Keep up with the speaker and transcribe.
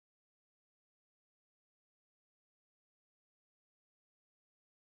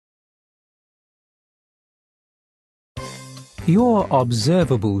Your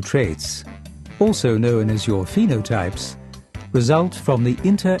observable traits, also known as your phenotypes, result from the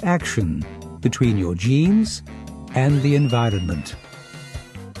interaction between your genes and the environment.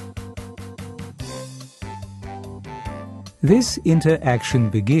 This interaction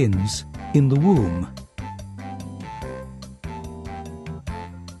begins in the womb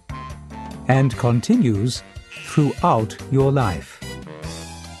and continues throughout your life.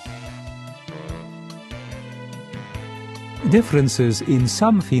 Differences in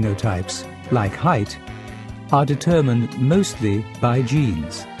some phenotypes, like height, are determined mostly by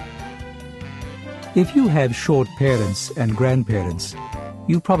genes. If you have short parents and grandparents,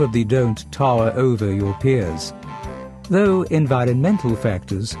 you probably don't tower over your peers, though environmental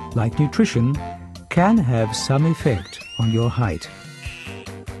factors like nutrition can have some effect on your height.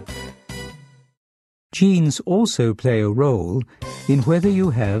 Genes also play a role in whether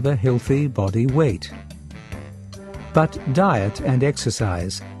you have a healthy body weight. But diet and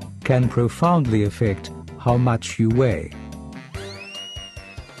exercise can profoundly affect how much you weigh.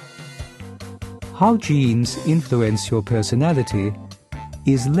 How genes influence your personality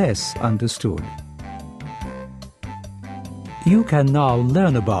is less understood. You can now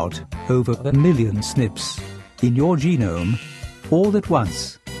learn about over 1 million SNPs in your genome all at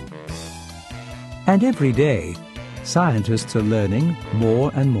once. And every day, scientists are learning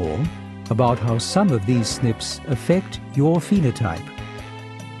more and more about how some of these SNPs affect your phenotype.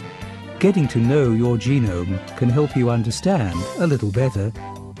 Getting to know your genome can help you understand a little better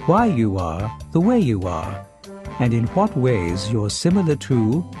why you are the way you are, and in what ways you're similar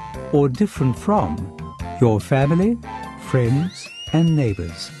to or different from your family, friends, and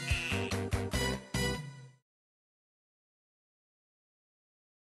neighbors.